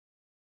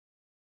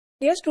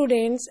Dear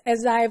students,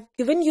 as I've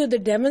given you the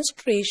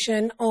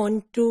demonstration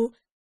on to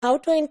how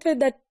to enter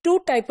the two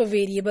type of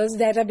variables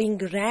that are being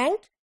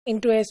ranked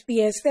into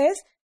SPSS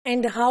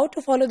and how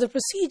to follow the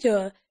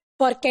procedure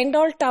for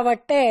Kendall Tower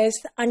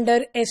test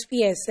under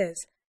SPSS.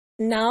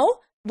 Now,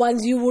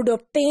 once you would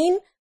obtain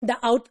the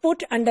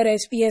output under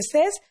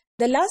SPSS,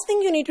 the last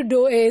thing you need to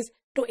do is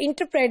to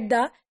interpret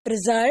the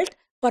result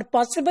for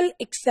possible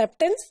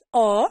acceptance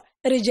or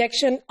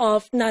rejection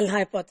of null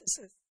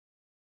hypothesis.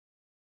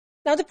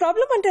 Now, the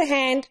problem under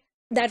hand,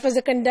 that was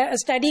a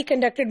study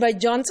conducted by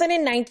Johnson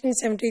in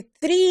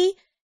 1973,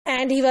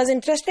 and he was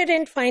interested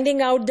in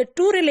finding out the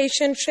two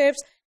relationships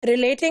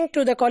relating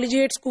to the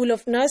Collegiate School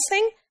of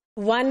Nursing.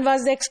 One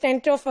was the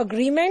extent of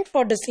agreement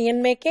for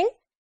decision making,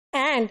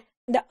 and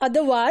the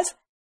other was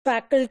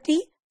faculty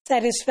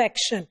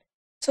satisfaction.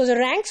 So the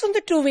ranks on the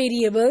two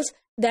variables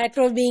that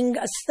were being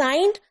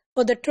assigned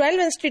for the 12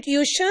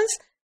 institutions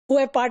who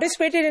have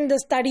participated in the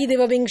study, they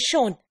were being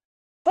shown.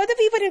 Further,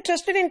 we were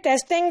interested in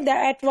testing the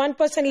at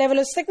 1% level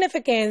of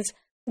significance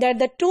that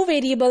the two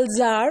variables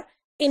are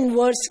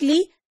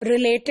inversely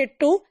related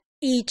to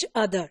each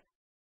other.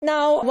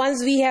 Now,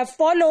 once we have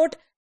followed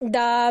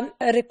the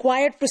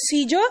required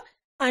procedure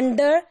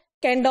under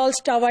Kendall's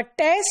Tower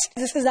test,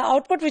 this is the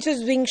output which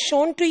is being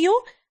shown to you.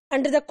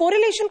 Under the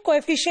correlation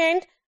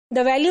coefficient,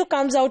 the value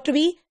comes out to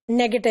be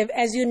negative.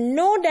 As you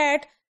know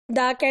that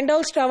the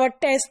Kendall's Tower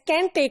test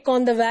can take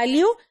on the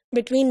value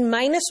between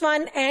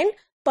 -1 and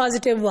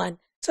 +1.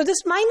 So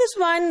this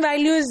 -1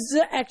 value is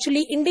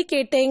actually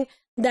indicating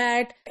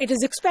that it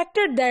is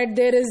expected that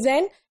there is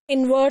an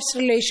inverse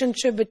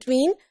relationship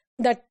between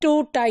the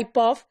two type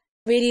of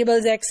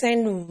variables x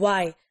and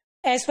y.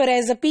 As far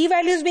as the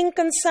p-value is being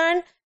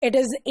concerned, it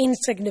is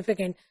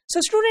insignificant. So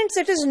students,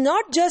 it is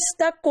not just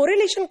the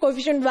correlation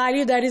coefficient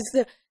value that is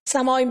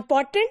somehow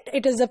important.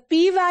 It is a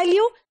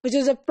p-value, which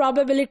is a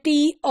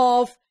probability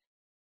of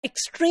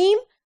extreme.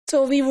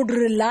 So we would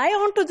rely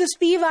on to this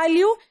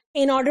p-value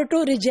in order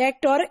to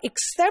reject or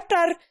accept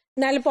our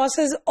null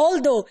hypothesis,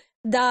 although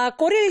the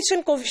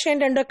correlation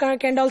coefficient under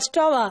Kendall's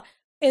Tower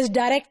is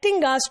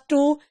directing us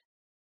to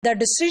the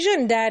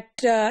decision that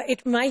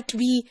it might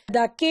be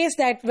the case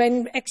that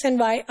when x and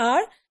y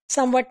are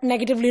somewhat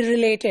negatively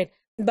related.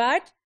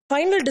 But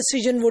final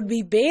decision would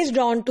be based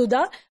on to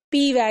the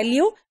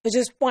p-value, which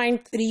is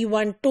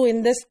 0.312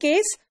 in this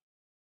case.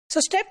 So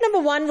step number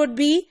 1 would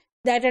be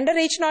that under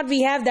H0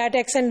 we have that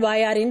x and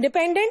y are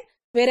independent,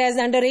 whereas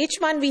under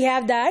H1 we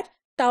have that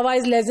tau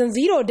is less than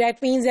 0.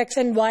 That means x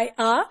and y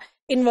are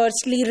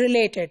inversely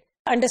related.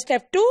 Under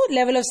step 2,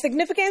 level of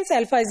significance,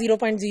 alpha is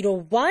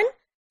 0.01.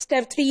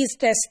 Step 3 is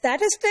test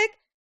statistic.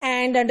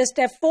 And under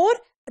step 4,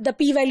 the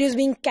p-value is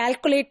being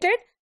calculated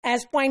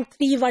as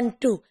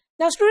 0.312.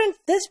 Now students,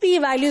 this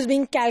p-value is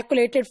being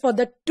calculated for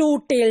the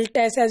two-tailed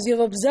test, as you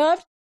have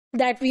observed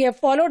that we have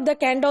followed the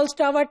Kendall's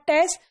Tower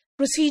test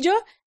procedure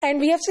and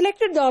we have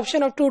selected the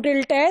option of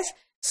two-tailed test.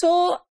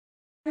 So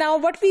now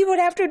what we would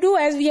have to do,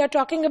 as we are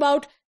talking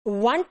about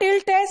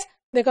one-tailed test,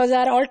 because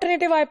our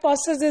alternative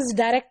hypothesis is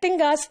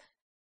directing us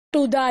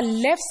to the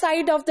left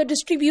side of the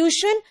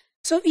distribution.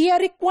 So we are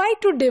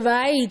required to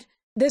divide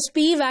this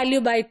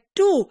p-value by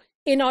 2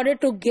 in order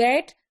to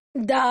get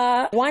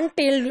the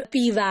one-tailed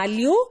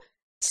p-value.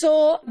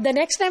 So the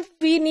next step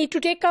we need to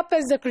take up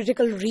is the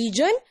critical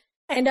region,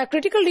 and a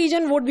critical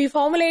region would be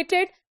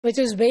formulated which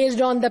is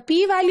based on the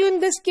p-value in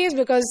this case,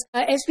 because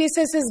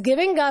SPSS is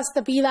giving us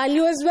the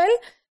p-value as well.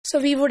 So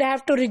we would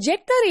have to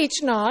reject our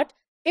H0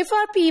 if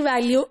our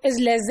p-value is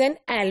less than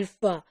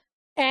alpha,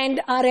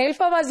 and our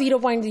alpha was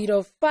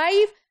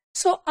 0.05.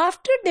 So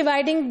after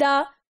dividing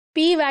the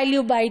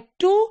p-value by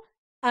 2,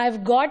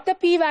 I've got the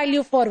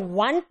p-value for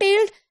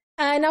one-tailed.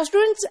 Now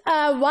students,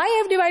 why I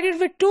have divided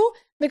with 2?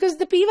 Because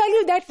the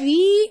p-value that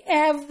we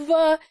have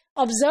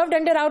observed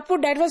under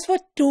output, that was for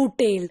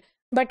two-tailed.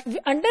 But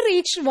under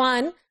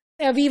H1,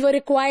 we were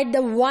required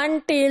the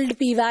one-tailed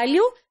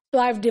p-value. So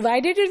I've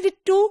divided it with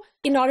 2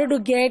 in order to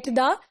get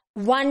the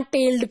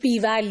one-tailed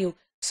p-value.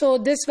 So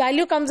this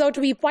value comes out to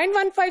be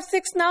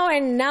 0.156 now,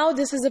 and now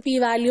this is the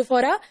p-value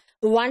for a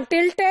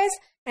one-tailed test.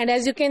 And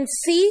as you can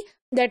see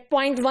that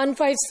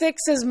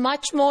 0.156 is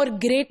much more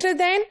greater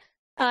than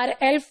our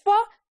alpha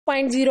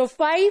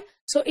 0.05.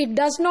 So it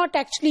does not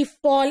actually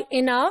fall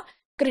in a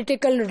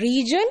critical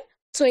region.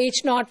 So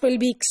H0 will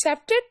be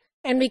accepted,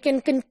 and we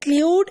can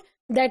conclude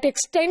that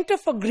extent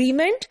of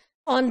agreement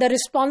on the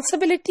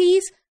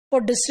responsibilities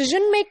for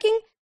decision making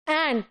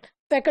and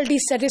faculty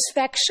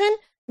satisfaction,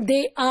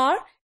 they are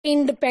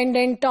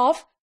independent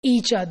of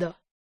each other.